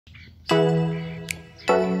What's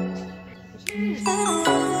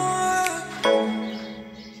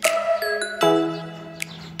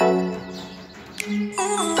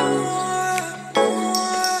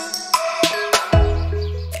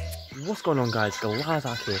going on, guys?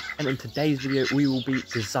 LiQWYD here, and in today's video we will be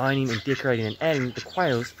designing and decorating and adding the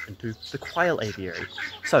quails into the quail aviary.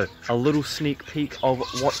 So a little sneak peek of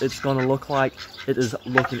what it's going to look like. It is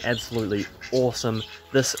looking absolutely awesome.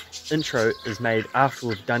 This intro is made after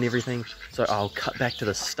we've done everything, so I'll cut back to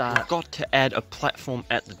the start. I've got to add a platform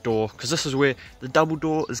at the door because this is where the double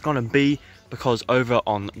door is going to be, because over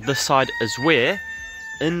on this side is where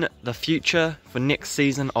in the future, for next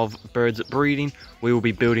season of birds breeding, we will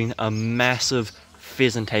be building a massive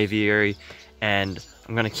pheasant aviary, and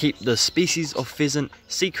I'm going to keep the species of pheasant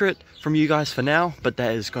secret from you guys for now, but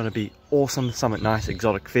that is going to be awesome. Some nice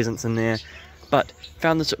exotic pheasants in there. But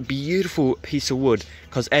found this beautiful piece of wood,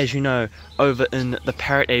 because as you know, over in the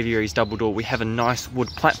Parrot aviaries double door we have a nice wood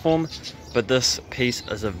platform, but this piece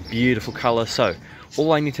is a beautiful colour, so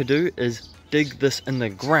all I need to do is dig this in the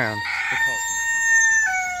ground.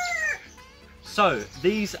 So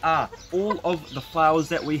these are all of the flowers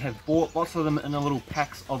that we have bought, lots of them in a little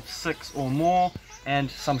packs of 6 or more, and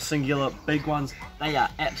some singular big ones. They are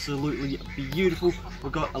absolutely beautiful.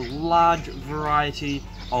 We've got a large variety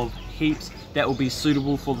of heaps that will be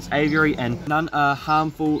suitable for this aviary, and none are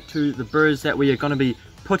harmful to the birds that we are going to be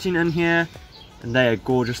putting in here, and they are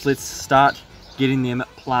gorgeous. Let's start getting them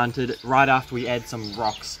planted right after we add some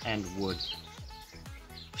rocks and wood.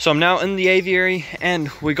 So I'm now in the aviary, and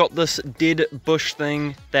we got this dead bush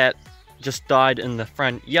thing that just died in the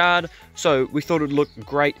front yard, so we thought it would look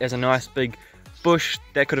great as a nice big bush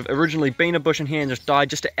that could have originally been a bush in here and just died,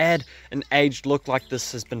 just to add an aged look like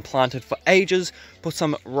this has been planted for ages. Put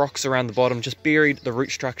some rocks around the bottom, just buried the root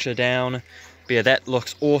structure down. But yeah, that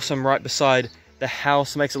looks awesome right beside the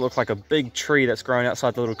house, makes it look like a big tree that's growing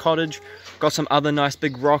outside the little cottage. Got some other nice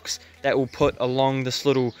big rocks that we'll put along this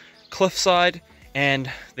little cliffside,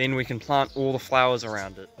 and then we can plant all the flowers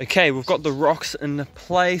around it. Okay, we've got the rocks in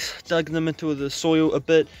place, dug them into the soil a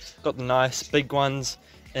bit, got the nice big ones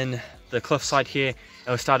in the cliffside here,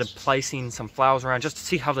 and we started placing some flowers around just to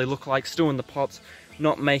see how they look like, still in the pots,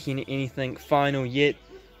 not making anything final yet,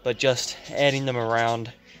 but just adding them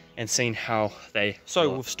around and seeing how they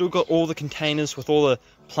look. We've still got all the containers with all the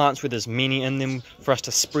plants where there's many in them for us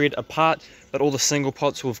to spread apart, but all the single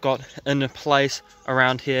pots we've got in place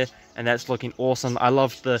around here, and that's looking awesome. I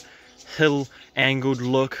love the hill angled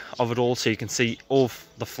look of it all, so you can see all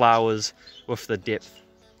the flowers with the depth.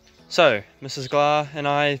 So Mrs. Glar and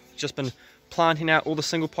I just been planting out all the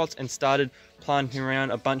single pots and started planting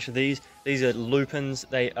around a bunch of these. These are lupins.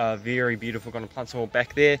 They are very beautiful. Going to plant some more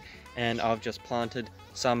back there, and I've just planted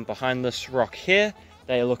some behind this rock here.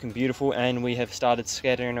 They are looking beautiful, and we have started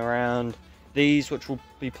scattering around these, which we'll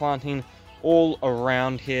be planting all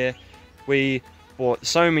around here. We bought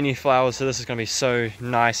so many flowers, so this is going to be so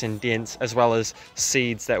nice and dense, as well as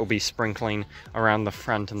seeds that will be sprinkling around the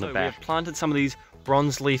front and the back. We've planted some of these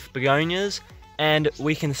bronze leaf begonias, and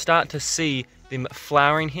we can start to see them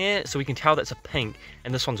flowering here, so we can tell that's a pink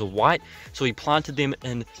and this one's a white. So we planted them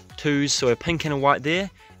in twos, so a pink and a white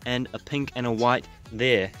there, and a pink and a white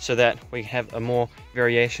there, so that we have a more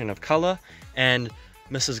variation of color. And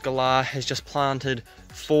Mrs. Galar has just planted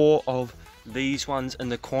 4 of these ones in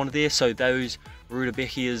the corner there, so those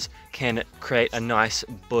rudbeckias can create a nice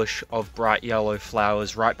bush of bright yellow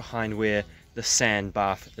flowers right behind where the sand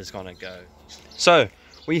bath is going to go. So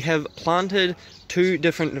we have planted 2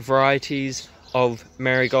 different varieties of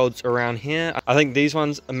marigolds around here. I think these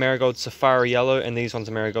ones are marigold safari yellow, and these ones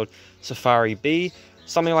are marigold safari B,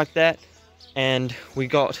 something like that. And we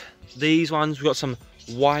got these ones, we got some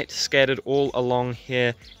white scattered all along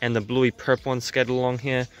here, and the bluey purple ones scattered along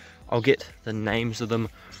here. I'll get the names of them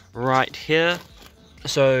right here.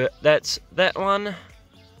 So that's that one,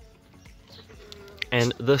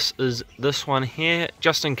 and this is this one here,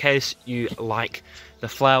 just in case you like the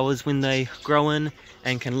flowers when they grow in,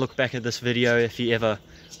 and can look back at this video if you ever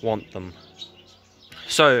want them.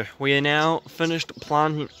 So we are now finished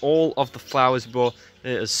planting all of the flowers we bought.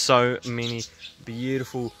 There is so many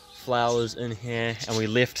beautiful flowers in here, and we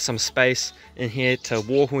left some space in here to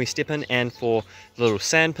walk when we step in, and for the little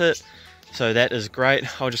sand pit, so that is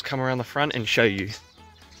great. I'll just come around the front and show you.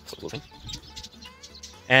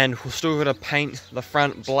 And we're still going to paint the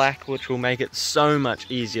front black, which will make it so much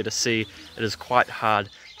easier to see. It is quite hard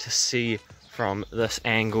to see from this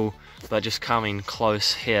angle, but just coming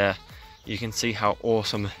close here, you can see how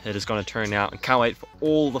awesome it is going to turn out. And can't wait for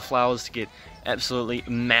all the flowers to get absolutely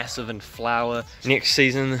massive and flower. Next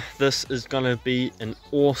season, this is going to be an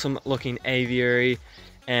awesome looking aviary,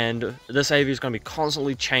 and this aviary is going to be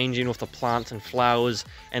constantly changing with the plants and flowers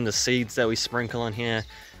and the seeds that we sprinkle in here.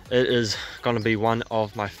 It is going to be one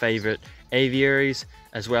of my favorite aviaries,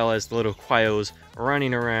 as well as the little quails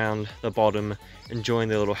running around the bottom, enjoying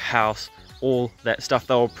their little house, all that stuff.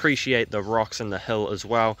 They'll appreciate the rocks and the hill as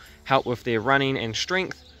well, help with their running and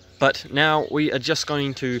strength. But now we are just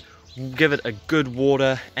going to give it a good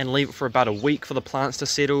water and leave it for about a week for the plants to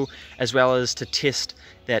settle, as well as to test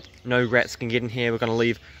that no rats can get in here. We're going to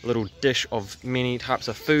leave a little dish of many types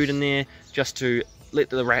of food in there just to let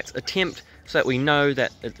the rats attempt, so that we know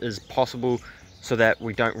that it is possible, so that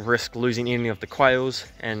we don't risk losing any of the quails.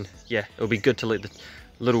 And yeah, it'll be good to let the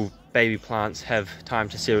little baby plants have time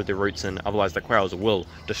to settle their roots in, otherwise the quails will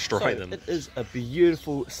destroy them. It is a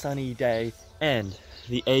beautiful sunny day and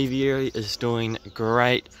the aviary is doing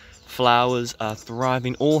great. Flowers are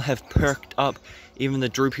thriving, all have perked up, even the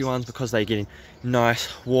droopy ones, because they're getting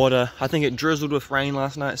nice water. I think it drizzled with rain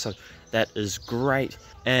last night, so that is great.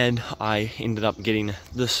 And I ended up getting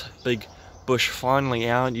this big bush finally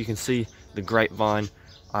out. You can see the grapevine.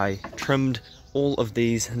 I trimmed all of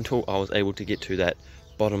these until I was able to get to that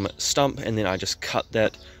bottom stump, and then I just cut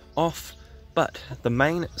that off. But the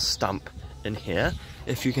main stump in here,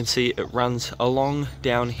 if you can see, it runs along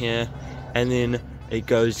down here and then it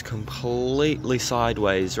goes completely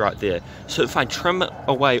sideways right there. So if I trim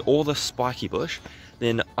away all the spiky bush,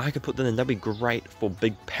 then I could put them in. That'd be great for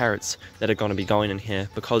big parrots that are going to be going in here,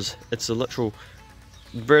 because it's a literal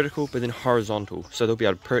vertical but then horizontal, so they'll be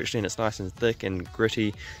able to perch in. It's nice and thick and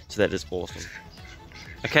gritty, so that is awesome.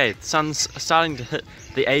 Okay, the sun's starting to hit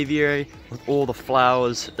the aviary with all the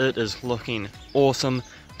flowers. It is looking awesome,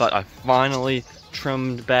 but I finally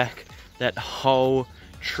trimmed back that whole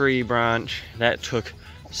tree branch. That took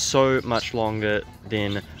so much longer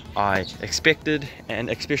than I expected, and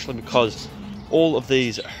especially because all of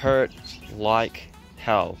these hurt like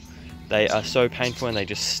hell. They are so painful and they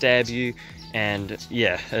just stab you, and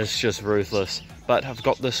yeah, it's just ruthless. But I've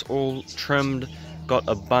got this all trimmed, got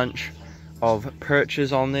a bunch of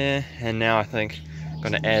perches on there, and now I think I'm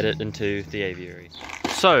going to add it into the aviary.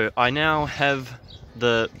 So I now have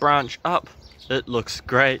the branch up. It looks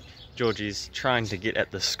great. Georgie's trying to get at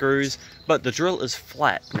the screws, but the drill is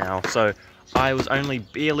flat now, so I was only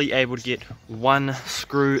barely able to get one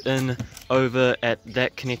screw in over at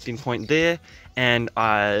that connecting point there, and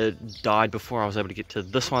I died before I was able to get to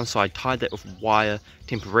this one, so I tied that with wire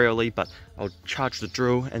temporarily, but I'll charge the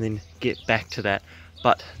drill and then get back to that.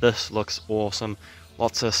 But this looks awesome.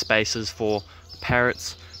 Lots of spaces for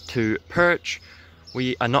parrots to perch.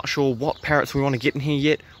 We are not sure what parrots we want to get in here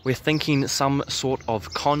yet. We're thinking some sort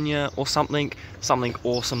of conure or something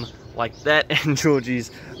awesome like that. And Georgie's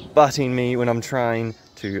butting me when I'm trying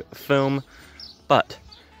to film. But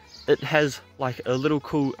it has like a little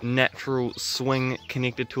cool natural swing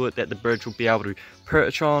connected to it that the birds will be able to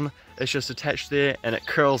perch on. It's just attached there and it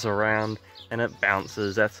curls around and it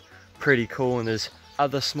bounces. That's pretty cool. And there's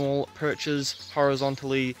other small perches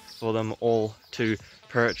horizontally for them all to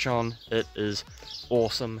perch on. It is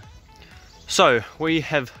awesome. So we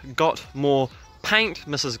have got more paint.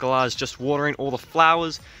 Mrs. Galar's just watering all the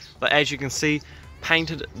flowers, but as you can see,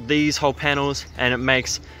 painted these whole panels and it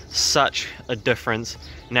makes such a difference.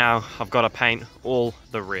 Now I've got to paint all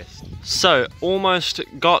the rest. So almost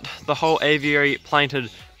got the whole aviary painted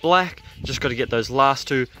black, just got to get those last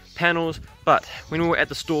two panels. But when we were at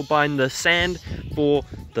the store buying the sand for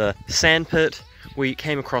the sand pit, we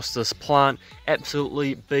came across this plant,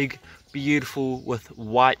 absolutely big, beautiful, with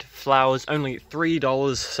white flowers, only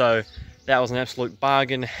 $3, so that was an absolute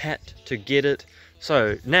bargain. Had to get it.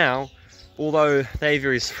 So now, although the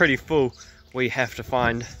aviary is pretty full, we have to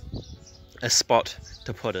find a spot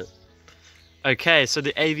to put it. Okay, so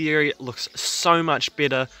the aviary looks so much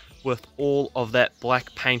better with all of that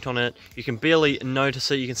black paint on it. You can barely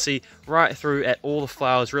notice it. You can see right through at all the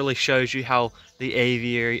flowers. Really shows you how the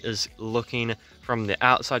aviary is looking from the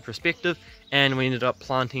outside perspective. And we ended up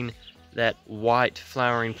planting that white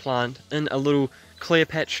flowering plant in a little clear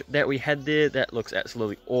patch that we had there. That looks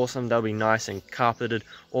absolutely awesome. They'll be nice and carpeted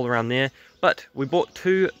all around there. But we bought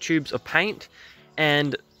 2 tubes of paint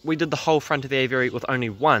and we did the whole front of the aviary with only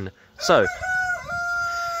one. So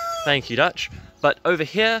thank you, Dutch. But over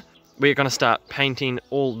here we're going to start painting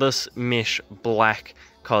all this mesh black,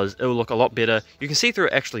 because it will look a lot better. You can see through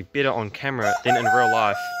it actually better on camera than in real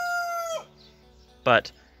life,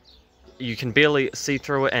 but you can barely see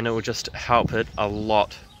through it and it will just help it a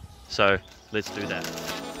lot. So let's do that.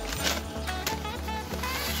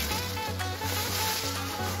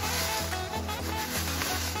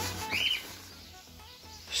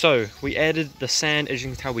 So we added the sand. As you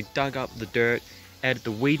can tell, we dug up the dirt, added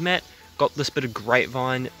the weed mat, got this bit of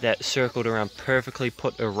grapevine that circled around perfectly,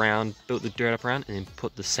 built the dirt up around, and then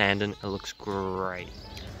put the sand in. It looks great.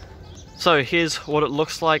 So here's what it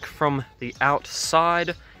looks like from the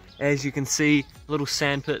outside. As you can see, little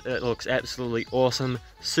sand pit, it looks absolutely awesome,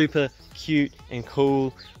 super cute and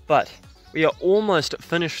cool. But we are almost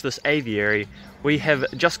finished this aviary. We have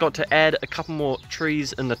just got to add a couple more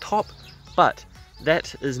trees in the top, but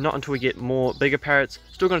that is not until we get more bigger parrots.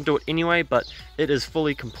 Still going to do it anyway, but it is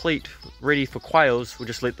fully complete, ready for quails. We'll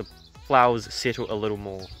just let the flowers settle a little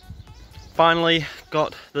more. Finally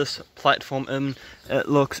got this platform in. It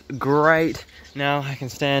looks great. Now I can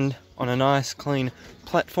stand on a nice clean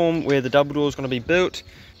platform where the double door is going to be built.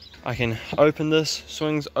 I can open this,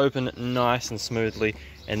 swings open nice and smoothly,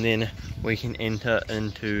 and then we can enter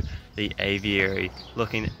into the aviary,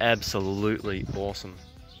 looking absolutely awesome.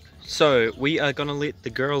 So we are going to let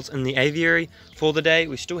the girls in the aviary for the day.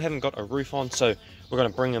 We still haven't got a roof on, so we're going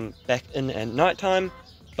to bring them back in at night time.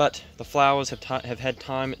 But the flowers have had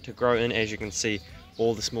time to grow in. As you can see,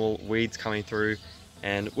 all the small weeds coming through,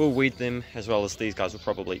 and we'll weed them as well as these guys will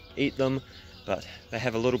probably eat them. But they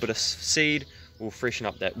have a little bit of seed. We'll freshen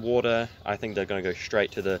up that water. I think they're going to go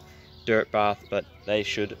straight to the dirt bath, but they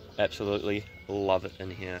should absolutely love it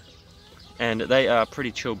in here. And they are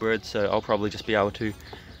pretty chill birds, so I'll probably just be able to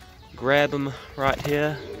grab them right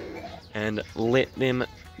here and let them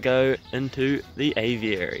go into the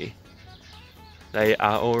aviary. They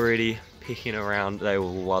are already pecking around. They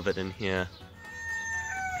will love it in here.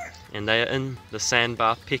 And they are in the sand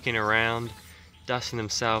bath, pecking around, dusting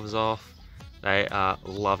themselves off. They are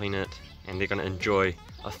loving it, and they're going to enjoy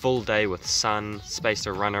a full day with sun, space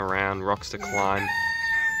to run around, rocks to climb,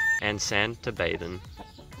 and sand to bathe in.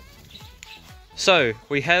 So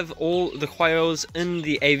we have all the quails in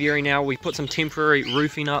the aviary now. We put some temporary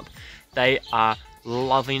roofing up. They are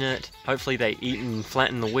loving it. Hopefully they eat and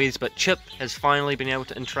flatten the weeds, but Chip has finally been able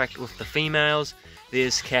to interact with the females.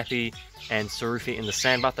 There's Cappy and Sarufi in the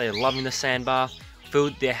sand bath. They are loving the sand bath.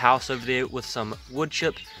 Filled their house over there with some wood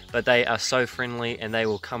chip, but they are so friendly and they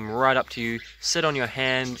will come right up to you, sit on your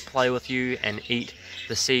hand, play with you, and eat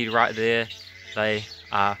the seed right there. They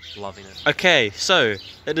are loving it. Okay, so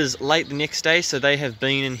it is late the next day, so they have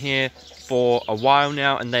been in here for a while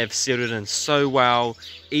now and they have settled in so well,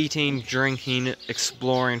 eating, drinking,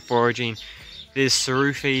 exploring, foraging. There's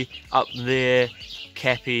Sarufi up there,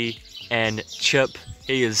 Cappy, and Chip.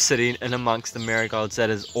 He is sitting in amongst the marigolds. That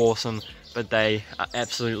is awesome, but they are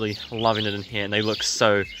absolutely loving it in here and they look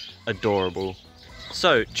so adorable.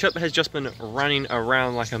 So Chip has just been running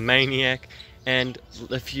around like a maniac, and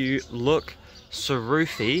if you look,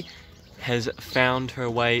 Sarufi has found her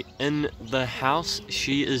way in the house.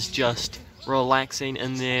 She is just relaxing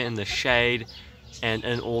in there in the shade and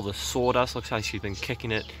in all the sawdust. Looks like she's been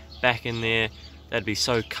kicking it back in there. That'd be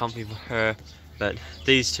so comfy for her. But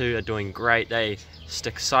these two are doing great. They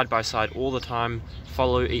stick side by side all the time,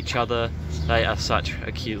 follow each other. They are such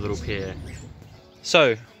a cute little pair.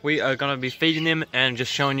 So we are going to be feeding them and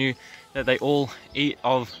just showing you that they all eat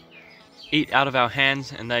out of our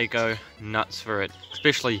hands and they go nuts for it.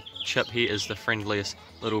 Especially Chip, he is the friendliest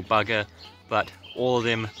little bugger, but all of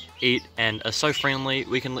them eat and are so friendly.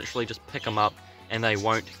 We can literally just pick them up and they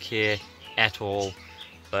won't care at all.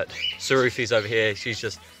 But Sarufi's over here, she's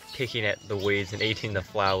just picking at the weeds and eating the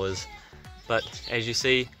flowers. But as you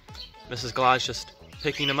see, Mrs. Gly's just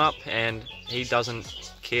picking them up and he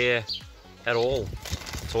doesn't care at all.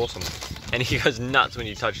 It's awesome. And he goes nuts when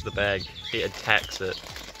you touch the bag. He attacks it.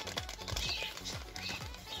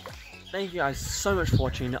 Thank you guys so much for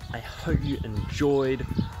watching. I hope you enjoyed.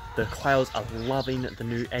 The quails are loving the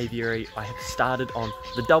new aviary. I have started on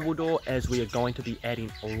the double door as we are going to be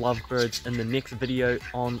adding lovebirds in the next video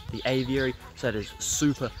on the aviary. So that is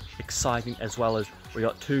super exciting, as well as we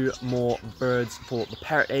got 2 more birds for the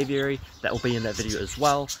parrot aviary that will be in that video as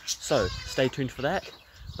well. So stay tuned for that.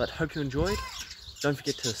 But hope you enjoyed. Don't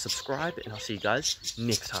forget to subscribe and I'll see you guys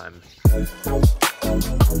next time.